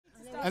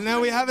And there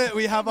we have it.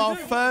 We have our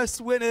first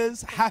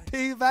winners.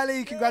 Happy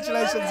Valley.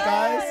 Congratulations,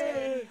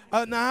 guys.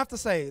 Now, I have to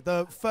say,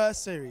 the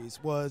first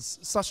series was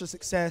such a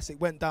success. It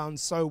went down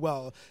so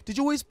well. Did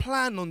you always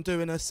plan on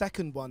doing a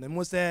second one? And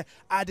was there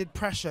added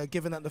pressure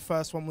given that the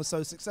first one was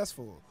so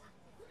successful?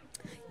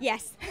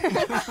 Yes,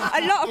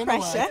 a lot of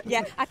pressure.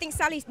 Yeah, I think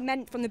Sally's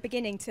meant from the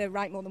beginning to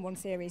write more than one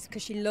series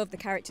because she loved the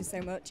characters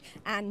so much,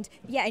 and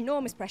yeah,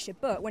 enormous pressure.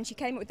 But when she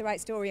came up with the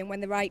right story and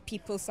when the right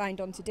people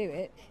signed on to do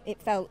it,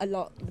 it felt a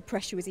lot. The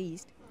pressure was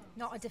eased.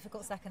 Not a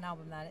difficult second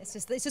album then. It's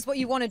just what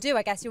you want to do,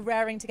 I guess. You're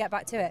raring to get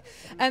back to it.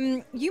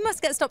 You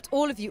must get stopped,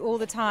 all of you, all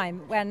the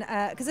time when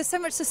because there's so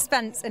much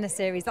suspense in a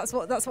series. That's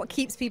what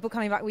keeps people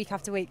coming back week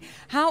after week.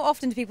 How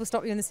often do people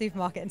stop you in the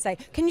supermarket and say,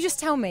 "Can you just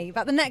tell me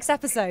about the next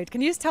episode?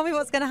 Can you just tell me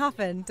what's going to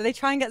happen?" Do they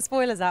try and get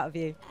spoilers out of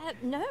you?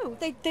 No,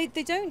 they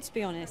don't, to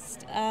be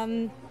honest.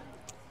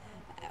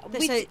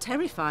 They say it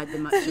terrified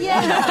them, actually.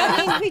 Yeah,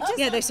 I mean, we just...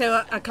 Yeah, they say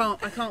I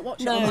can't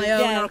watch it on my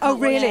own. Yeah. Or I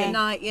can't really? Watch it at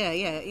night.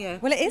 Yeah.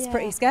 Well, it is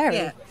pretty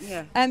scary.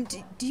 Yeah.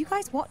 Do you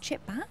guys watch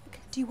it back?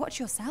 Do you watch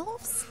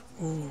yourselves?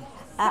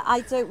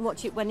 I don't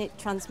watch it when it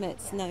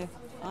transmits. No.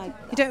 You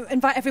don't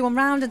invite everyone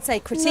round and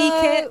say critique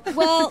it?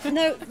 Well,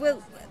 no.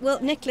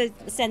 Well, Nicola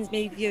sends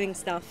me viewing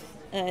stuff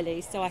early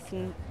so I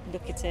can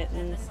look at it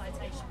and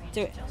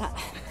do it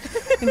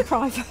in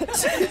private.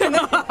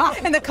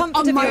 In the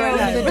comfort of your own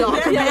in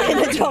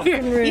the dark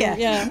room.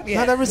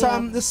 Yeah. Now,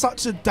 there's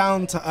such a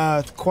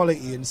down-to-earth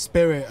quality and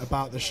spirit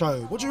about the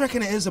show. What do you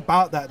reckon it is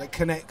about that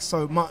connects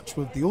so much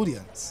with the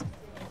audience?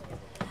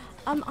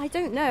 I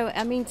don't know.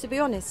 I mean, to be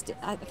honest,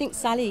 I think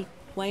Sally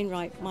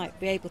Wainwright might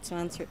be able to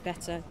answer it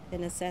better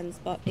in a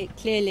sense, but it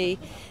clearly,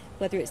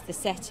 whether it's the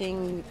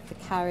setting, the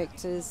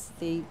characters,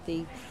 the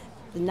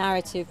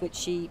narrative which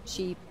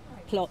she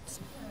plots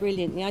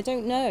brilliantly, I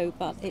don't know,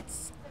 but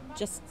it's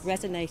just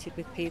resonated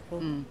with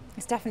people.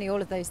 It's definitely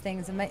all of those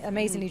things,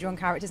 amazingly drawn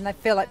characters, and I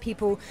feel like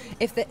people,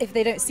 if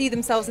they don't see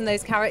themselves in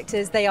those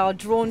characters, they are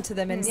drawn to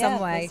them in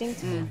some way. They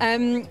seem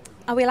to.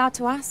 Are we allowed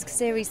to ask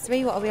Series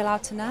 3? What are we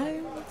allowed to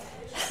know?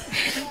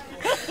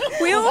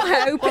 We all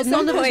hope at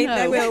some point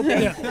there will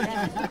be.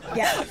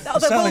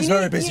 Sally's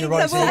very busy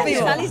right now.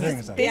 Sally's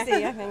just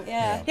busy, I think.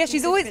 Yeah, she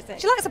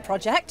likes a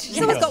project.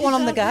 She's always got one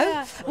on the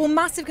go. Well,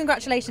 massive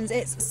congratulations.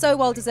 It's so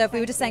well deserved. We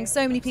were just saying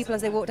so many people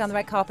as they walked down the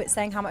red carpet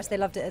saying how much they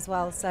loved it as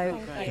well. So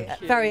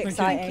very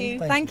exciting.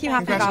 Thank you. Thank you,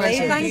 Happy Valley.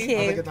 Thank you.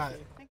 Have a good night.